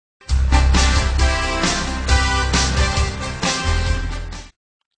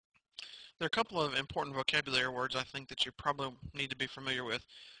There are a couple of important vocabulary words I think that you probably need to be familiar with,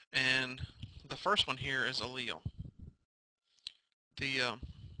 and the first one here is allele. The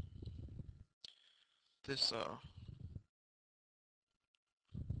this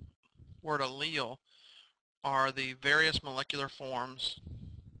word allele are the various molecular forms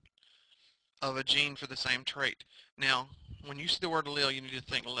of a gene for the same trait. Now, when you see the word allele, you need to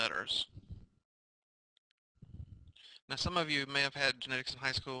think letters. Now, some of you may have had genetics in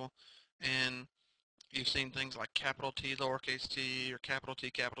high school, and you've seen things like capital T, lowercase t, or capital T,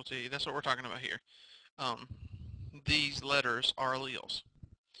 capital T. That's what we're talking about here. These letters are alleles.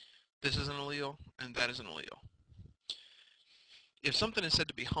 This is an allele, and that is an allele. If something is said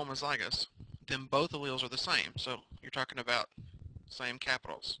to be homozygous, then both alleles are the same. So you're talking about same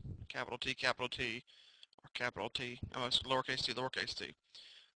capitals, capital T, or capital T, lowercase t, lowercase t.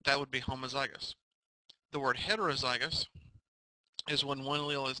 That would be homozygous. The word heterozygous is when one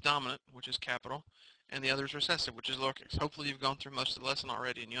allele is dominant, which is capital, and the other is recessive, which is lowercase. Hopefully you've gone through most of the lesson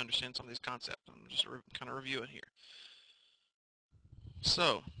already and you understand some of these concepts. I'm just kind of reviewing here.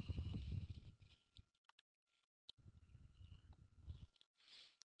 So,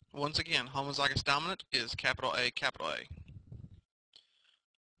 once again, homozygous dominant is capital A, capital A.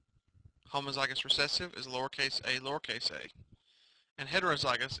 Homozygous recessive is lowercase a, and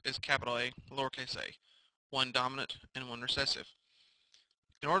heterozygous is capital A, lowercase a, one dominant and one recessive.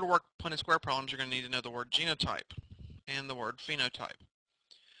 In order to work Punnett square problems, you're going to need to know the word genotype and the word phenotype.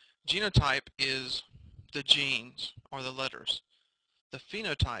 Genotype is the genes or the letters. The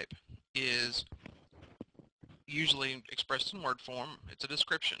phenotype is usually expressed in word form. It's a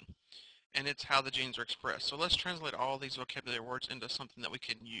description, and it's how the genes are expressed. So let's translate all these vocabulary words into something that we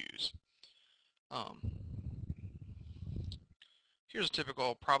can use. Here's a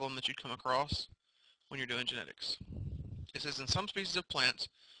typical problem that you'd come across when you're doing genetics. It says in some species of plants,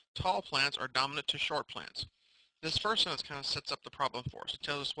 tall plants are dominant to short plants. This first sentence kind of sets up the problem for us. It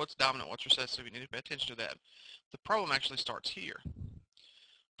tells us what's dominant, what's recessive. You need to pay attention to that. The problem actually starts here.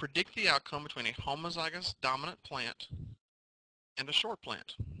 Predict the outcome between a homozygous dominant plant and a short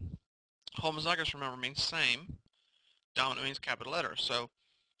plant. Homozygous, remember, means same. Dominant means capital letters. So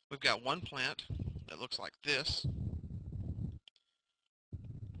we've got one plant that looks like this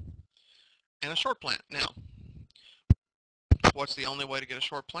and a short plant. Now, what's the only way to get a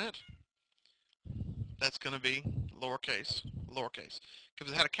short plant? That's going to be lowercase, lowercase. If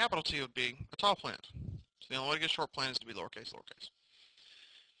it had a capital T, it would be a tall plant. So the only way to get a short plant is to be lowercase, lowercase.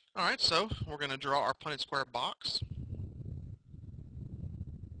 All right, so we're going to draw our Punnett square box.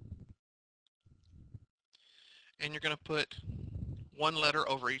 And you're going to put one letter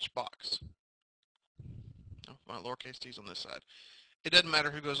over each box. Oh, my lowercase t's on this side. It doesn't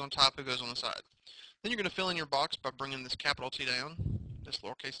matter who goes on top, who goes on the side. Then you're going to fill in your box by bringing this capital T down, this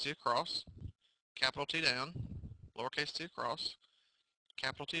lowercase t across, capital T down, lowercase t across,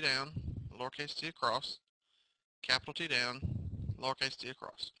 capital T down, lowercase t across, capital T down, lowercase t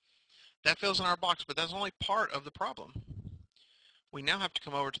across. That fills in our box, but that's only part of the problem. We now have to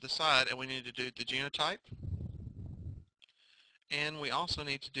come over to the side and we need to do the genotype, and we also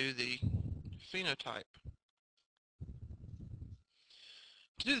need to do the phenotype.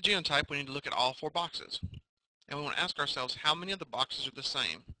 To do the genotype, we need to look at all four boxes, and we want to ask ourselves how many of the boxes are the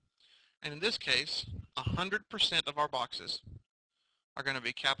same. And in this case, 100% of our boxes are going to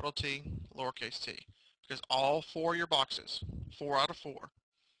be capital T, lowercase t, because all four of your boxes, 4 out of 4,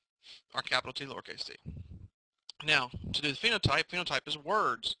 are capital T, lowercase t. Now, to do the phenotype, phenotype is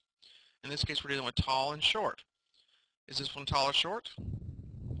words. In this case, we're dealing with tall and short. Is this one tall or short?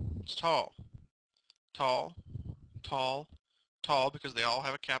 It's tall. Tall, tall, tall, because they all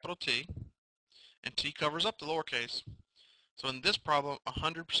have a capital T, and T covers up the lowercase. So in this problem,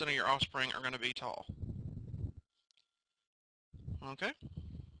 100% of your offspring are going to be tall. Okay?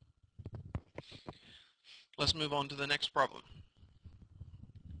 Let's move on to the next problem.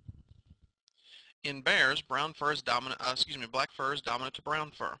 In bears, black fur is dominant to brown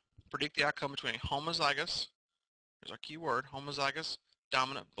fur. Predict the outcome between a homozygous, here's our key word, homozygous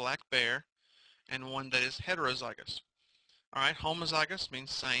dominant black bear, and one that is heterozygous. All right, homozygous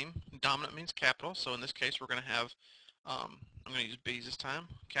means same, dominant means capital, so in this case we're going to have, I'm going to use B's this time,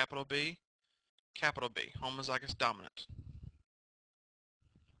 capital B, homozygous dominant.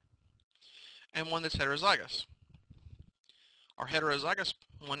 And one that's heterozygous. Our heterozygous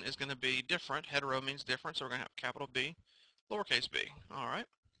one is going to be different. Hetero means different, so we're going to have capital B, lowercase b. All right.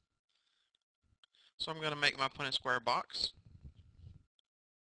 So I'm going to make my Punnett square box.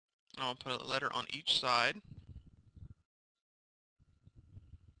 I'll put a letter on each side.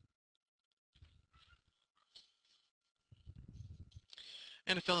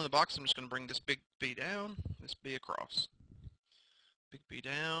 And to fill in the box, I'm just going to bring this big B down, this B across. Big B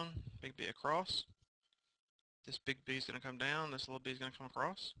down, big B across. This big B is going to come down, this little b is going to come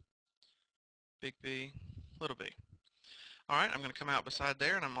across. Big B, little b. Alright, I'm going to come out beside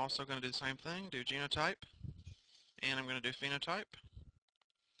there, and I'm also going to do the same thing, do genotype, and I'm going to do phenotype.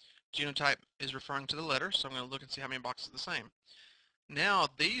 Genotype is referring to the letter, so I'm going to look and see how many boxes are the same. Now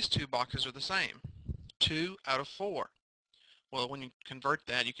these two boxes are the same, 2 out of 4. Well, when you convert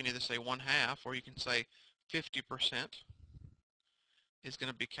that, you can either say 1/2, or you can say 50% is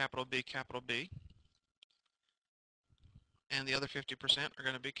going to be capital B, and the other 50% are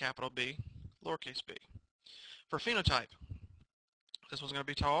going to be capital B, lowercase b. For phenotype, this one's going to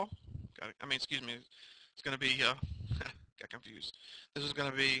be tall. It's going to be, got confused. This is going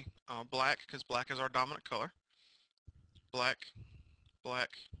to be black, because black is our dominant color. Black, black,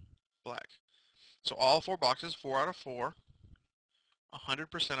 black. So all 4 boxes, 4 out of 4,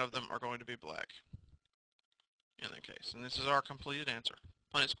 100% of them are going to be black in that case. And this is our completed answer.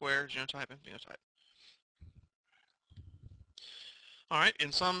 Punnett square, genotype, and phenotype. Alright,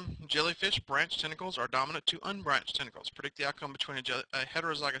 in some jellyfish, branched tentacles are dominant to unbranched tentacles. Predict the outcome between a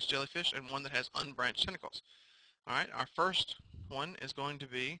heterozygous jellyfish and one that has unbranched tentacles. Alright, our first one is going to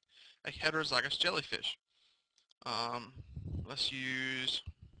be a heterozygous jellyfish. We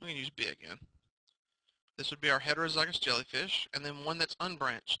can use B again. This would be our heterozygous jellyfish, and then one that's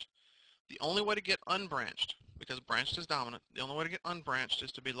unbranched. The only way to get unbranched, because branched is dominant, the only way to get unbranched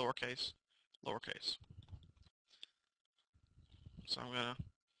is to be lowercase, lowercase. So I'm going to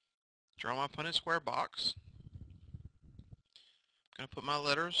draw my Punnett square box. I'm going to put my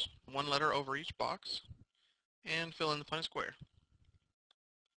letters, one letter over each box, and fill in the Punnett square.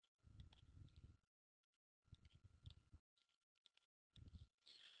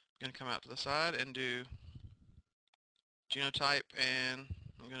 I'm going to come out to the side and do genotype, and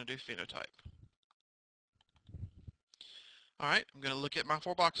I'm going to do phenotype. Alright, I'm going to look at my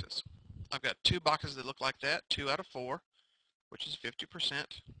 4 boxes. I've got 2 boxes that look like that, 2 out of 4, which is 50%,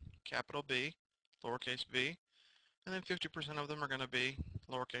 capital B, lowercase b, and then 50% of them are going to be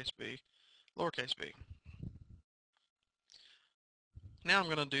lowercase b, lowercase b. Now I'm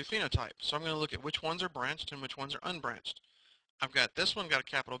going to do phenotype. So I'm going to look at which ones are branched and which ones are unbranched. I've got this one got a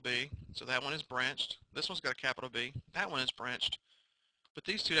capital B, so that one is branched. This one's got a capital B, that one is branched. But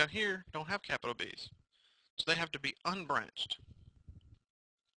these 2 down here don't have capital B's, so they have to be unbranched.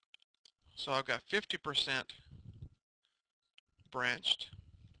 So I've got 50% branched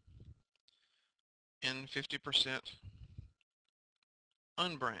and 50%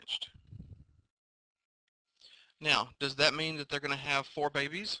 unbranched. Now, does that mean that they're going to have 4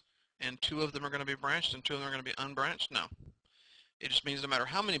 babies and 2 of them are going to be branched and 2 of them are going to be unbranched? No. It just means no matter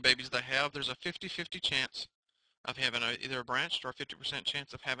how many babies they have, there's a 50-50 chance of having either a branched or a 50%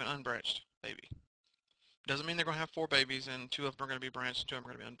 chance of having an unbranched baby. Doesn't mean they're going to have 4 babies and 2 of them are going to be branched and 2 of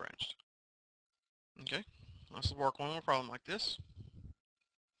them are going to be unbranched. Okay, let's work one more problem like this.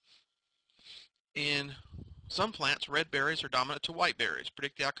 In some plants, red berries are dominant to white berries.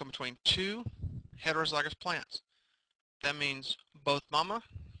 Predict the outcome between 2 heterozygous plants. That means both mama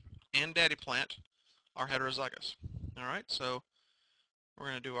and daddy plant are heterozygous. Alright, so we're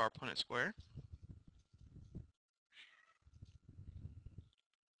going to do our Punnett square.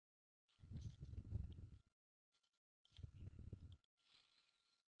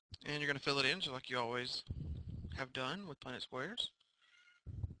 And you're going to fill it in just like you always have done with Punnett squares.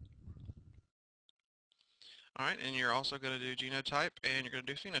 Alright, and you're also going to do genotype and you're going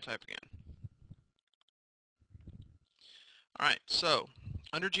to do phenotype again. Alright, so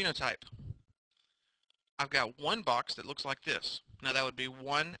under genotype, I've got one box that looks like this. Now that would be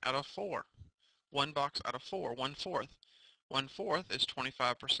 1 out of 4. 1 box out of 4, 1/4. 1/4 is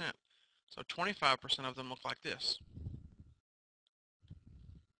 25%. So 25% of them look like this.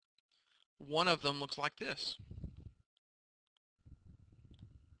 One of them looks like this.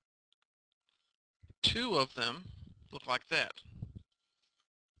 2 of them look like that.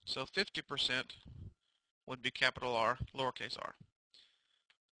 So 50% would be capital R, lowercase r.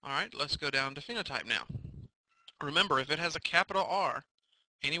 Alright, let's go down to phenotype now. Remember, if it has a capital R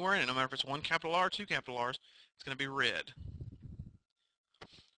anywhere in it, no matter if it's 1 capital R or 2 capital R's, it's going to be red.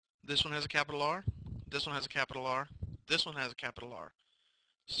 This one has a capital R, this one has a capital R, this one has a capital R.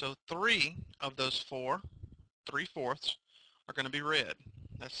 So 3 of those 4, 3/4, are going to be red.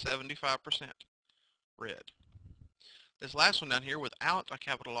 That's 75% red. This last one down here without a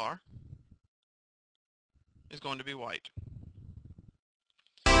capital R is going to be white.